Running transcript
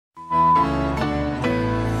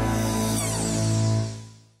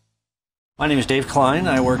My name is Dave Klein.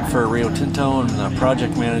 I work for Rio Tinto and I'm the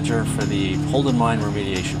project manager for the Holden Mine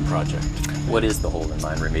Remediation Project. What is the Holden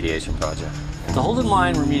Mine Remediation Project? The Holden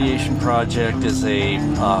Mine Remediation Project is a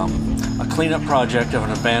cleanup project of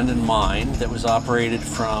an abandoned mine that was operated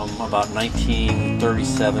from about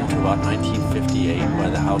 1937 to about 1958 by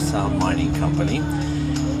the House Sound Mining Company.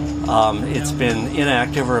 It's been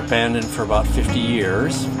inactive or abandoned for about 50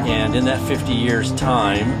 years, and in that 50 years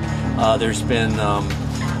time there's been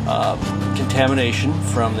contamination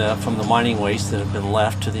from the mining waste that have been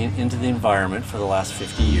left into the environment for the last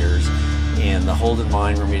 50 years. And the Holden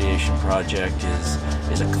Mine Remediation Project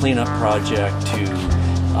is a cleanup project to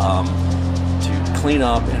clean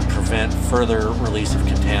up and prevent further release of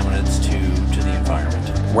contaminants to the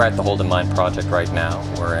environment. We're at the Holden Mine Project right now.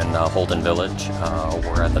 We're in Holden Village.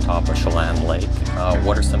 We're at the top of Chelan Lake.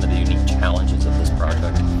 What are some of the unique challenges of this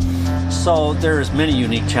project? So there's many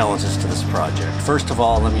unique challenges to this project. First of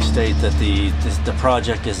all, let me state that the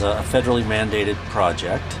project is a federally mandated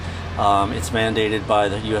project. It's mandated by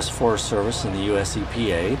the U.S. Forest Service and the U.S.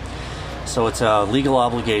 EPA. So it's a legal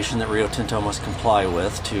obligation that Rio Tinto must comply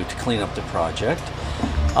with to clean up the project.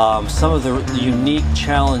 Some of the unique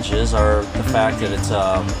challenges are the fact that it's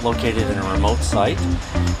located in a remote site.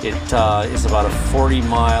 It is about a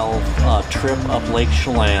 40-mile trip up Lake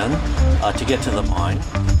Chelan to get to the mine.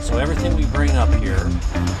 So everything we bring up here,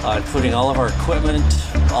 including all of our equipment,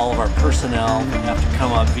 all of our personnel, have to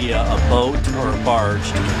come up via a boat or a barge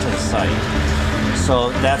to get to the site. So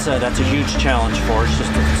that's a huge challenge for us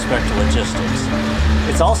just with respect to logistics.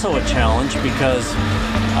 It's also a challenge because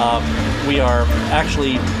we are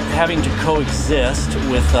actually having to coexist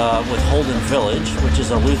with Holden Village, which is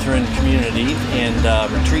a Lutheran community and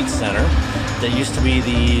retreat center that used to be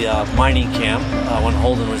the mining camp when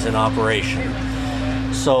Holden was in operation.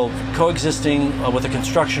 So coexisting with a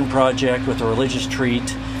construction project with a religious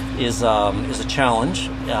treat is a challenge,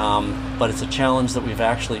 but it's a challenge that we've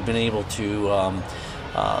actually been able to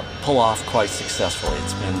pull off quite successfully.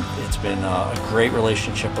 It's been a great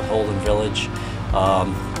relationship with Holden Village,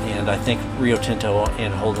 and I think Rio Tinto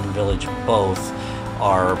and Holden Village both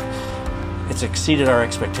it's exceeded our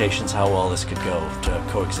expectations how well this could go to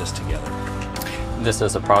coexist together. This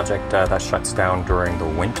is a project that shuts down during the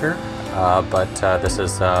winter, but this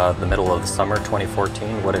is the middle of the summer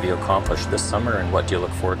 2014. What have you accomplished this summer, and what do you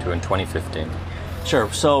look forward to in 2015?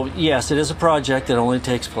 Sure. So yes, it is a project that only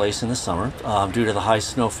takes place in the summer. Due to the high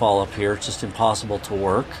snowfall up here, it's just impossible to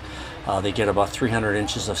work. They get about 300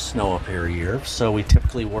 inches of snow up here a year, so we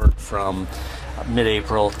typically work from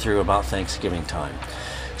mid-April through about Thanksgiving time.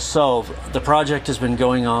 So the project has been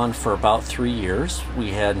going on for about 3 years.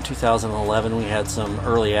 In 2011, we had some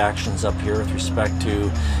early actions up here with respect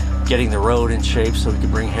to getting the road in shape so we could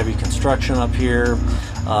bring heavy construction up here,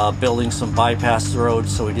 building some bypass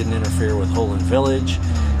roads so we didn't interfere with Holden Village.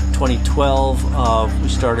 2012, we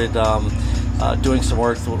started doing some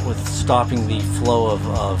work with stopping the flow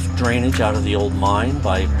of drainage out of the old mine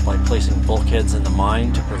by placing bulkheads in the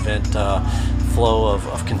mine to prevent flow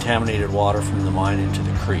of contaminated water from the mine into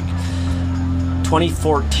the creek.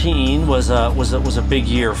 2014 was a big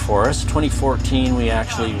year for us. 2014, we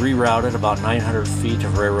actually rerouted about 900 feet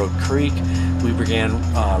of Railroad Creek. We began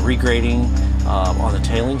regrading on the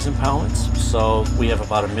tailings impoundments. So we have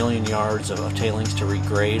about 1 million yards of tailings to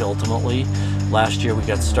regrade ultimately. Last year we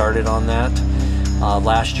got started on that.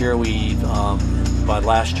 Last year by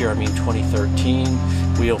last year I mean 2013,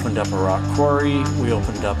 we opened up a rock quarry. We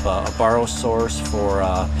opened up a borrow source for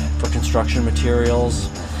construction materials.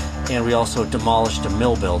 And we also demolished a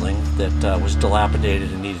mill building that was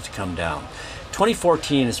dilapidated and needed to come down.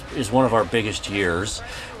 2014 is one of our biggest years.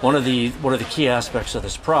 One of the key aspects of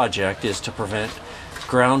this project is to prevent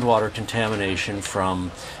groundwater contamination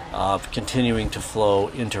from continuing to flow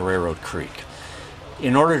into Railroad Creek.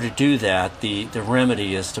 In order to do that, the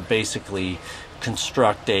remedy is to basically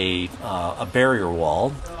construct a barrier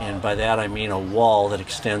wall, and by that I mean a wall that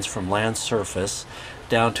extends from land surface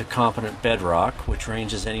down to competent bedrock, which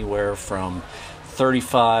ranges anywhere from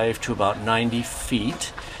 35 to about 90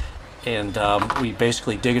 feet. And we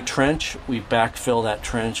basically dig a trench, we backfill that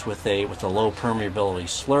trench with a low permeability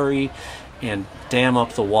slurry and dam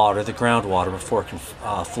up the water, the groundwater, before it can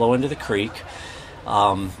flow into the creek.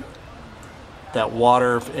 That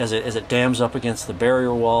water, as it dams up against the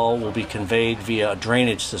barrier wall, will be conveyed via a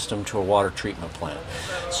drainage system to a water treatment plant.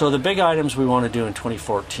 So the big items we want to do in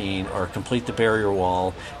 2014 are complete the barrier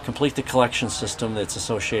wall, complete the collection system that's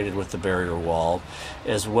associated with the barrier wall,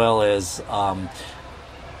 as well as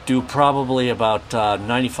do probably about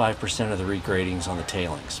 95% of the regradings on the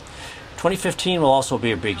tailings. 2015 will also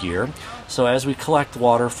be a big year. So as we collect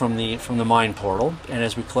water from the mine portal, and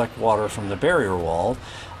as we collect water from the barrier wall,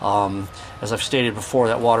 as I've stated before,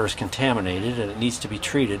 that water is contaminated and it needs to be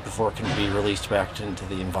treated before it can be released back into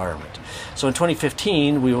the environment. So in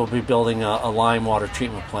 2015, we will be building a lime water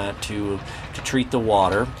treatment plant to treat the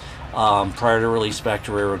water prior to release back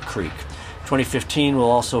to Railroad Creek. 2015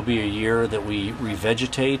 will also be a year that we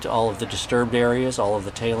revegetate all of the disturbed areas, all of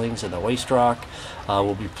the tailings and the waste rock.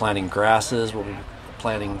 We'll be planting grasses, we'll be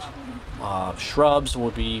planting shrubs,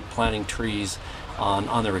 we'll be planting trees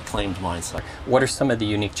on the reclaimed mine site. What are some of the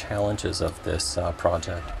unique challenges of this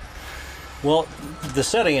project? Well, the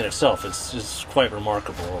setting in itself is quite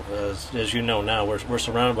remarkable. As you know now, we're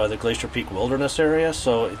surrounded by the Glacier Peak Wilderness area,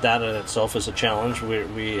 so that in itself is a challenge.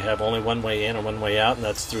 We have only one way in and one way out, and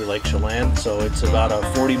that's through Lake Chelan. So it's about a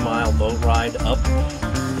 40-mile boat ride up,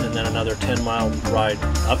 and then another 10-mile ride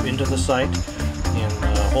up into the site. And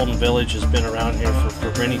Holden Village has been around here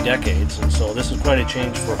for many decades, and so this is quite a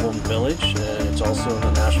change for Holden Village. It's also in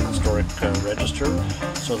the National Historic Register,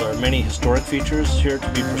 so there are many historic features here to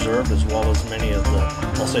be preserved, as well as many of the,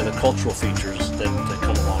 I'll say, the cultural features that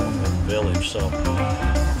come along with Holden Village. So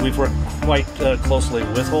we've worked quite closely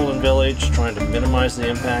with Holden Village, trying to minimize the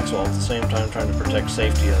impacts, while at the same time trying to protect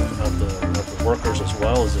safety of the workers as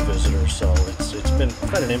well as the visitors. So it's been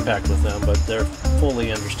quite an impact with them, but they're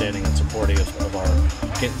fully understanding and supporting of our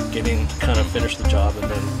getting kind of finish the job and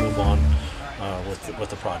then move on with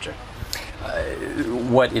the project.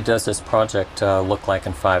 What does this project look like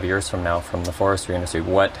in 5 years from now from the forestry industry?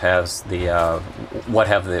 What have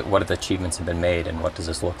the achievements have been made, and what does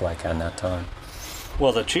this look like in that time?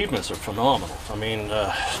 Well, the achievements are phenomenal. I mean,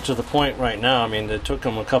 to the point right now, I mean, it took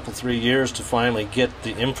them a couple, 3 years to finally get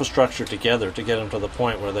the infrastructure together to get them to the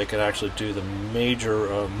point where they could actually do the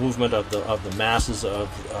major movement of the masses of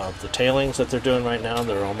the tailings that they're doing right now.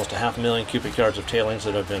 There are almost 500,000 cubic yards of tailings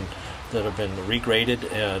that have been regraded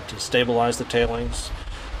to stabilize the tailings.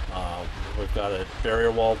 We've got a barrier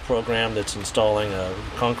wall program that's installing a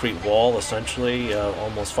concrete wall, essentially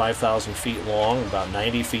almost 5,000 feet long, about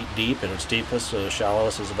 90 feet deep, and its deepest,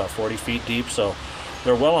 shallowest is about 40 feet deep. So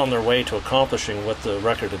they're well on their way to accomplishing what the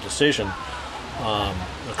Record of Decision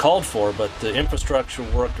called for, but the infrastructure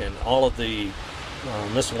work and all of the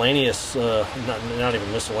miscellaneous, not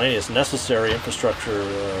even miscellaneous, necessary infrastructure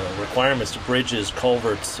requirements to bridges,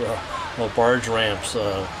 culverts, barge ramps,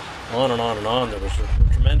 on and on and on. There was a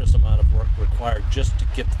tremendous amount of work required just to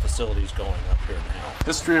get the facilities going up here now.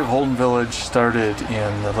 History of Holden Village started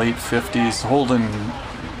in the late 50s.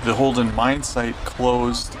 The Holden mine site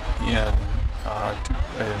closed in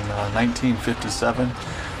 1957.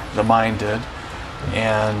 The mine did,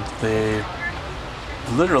 and they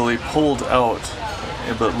literally pulled out,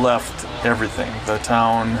 but left everything. The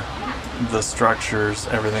town, the structures,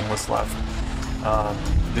 everything was left.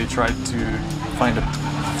 They tried to find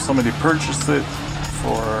somebody purchased it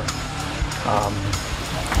for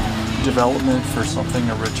development, for something,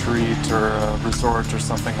 a retreat or a resort or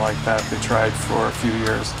something like that. They tried for a few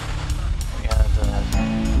years,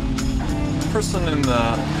 and a person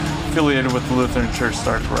affiliated with the Lutheran Church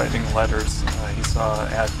started writing letters. He saw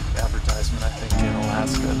an advertisement, I think, in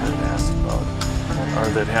Alaska that asked about, or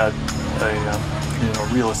that had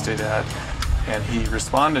a real estate ad, and he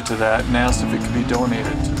responded to that and asked if it could be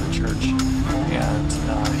donated to the church. And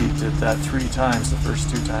he did that 3 times. The first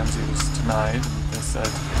 2 times he was denied. They said,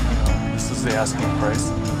 this is the asking price.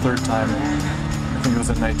 And the 3rd time, I think it was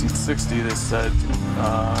in 1960, they said,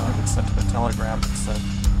 they sent him a telegram and said,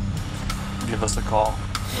 give us a call.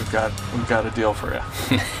 We've got a deal for you.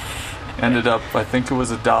 Ended up, I think it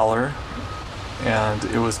was $1, and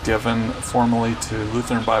it was given formally to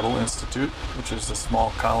Lutheran Bible Institute, which is a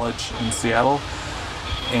small college in Seattle.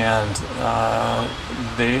 And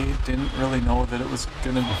they didn't really know that it was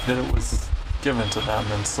given to them,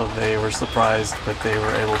 and so they were surprised, but they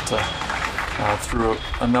were able to, through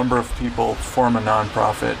a number of people, form a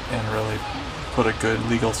nonprofit and really put a good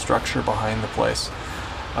legal structure behind the place.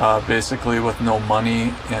 Basically, with no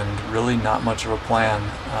money and really not much of a plan,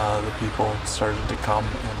 the people started to come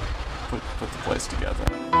and put the place together.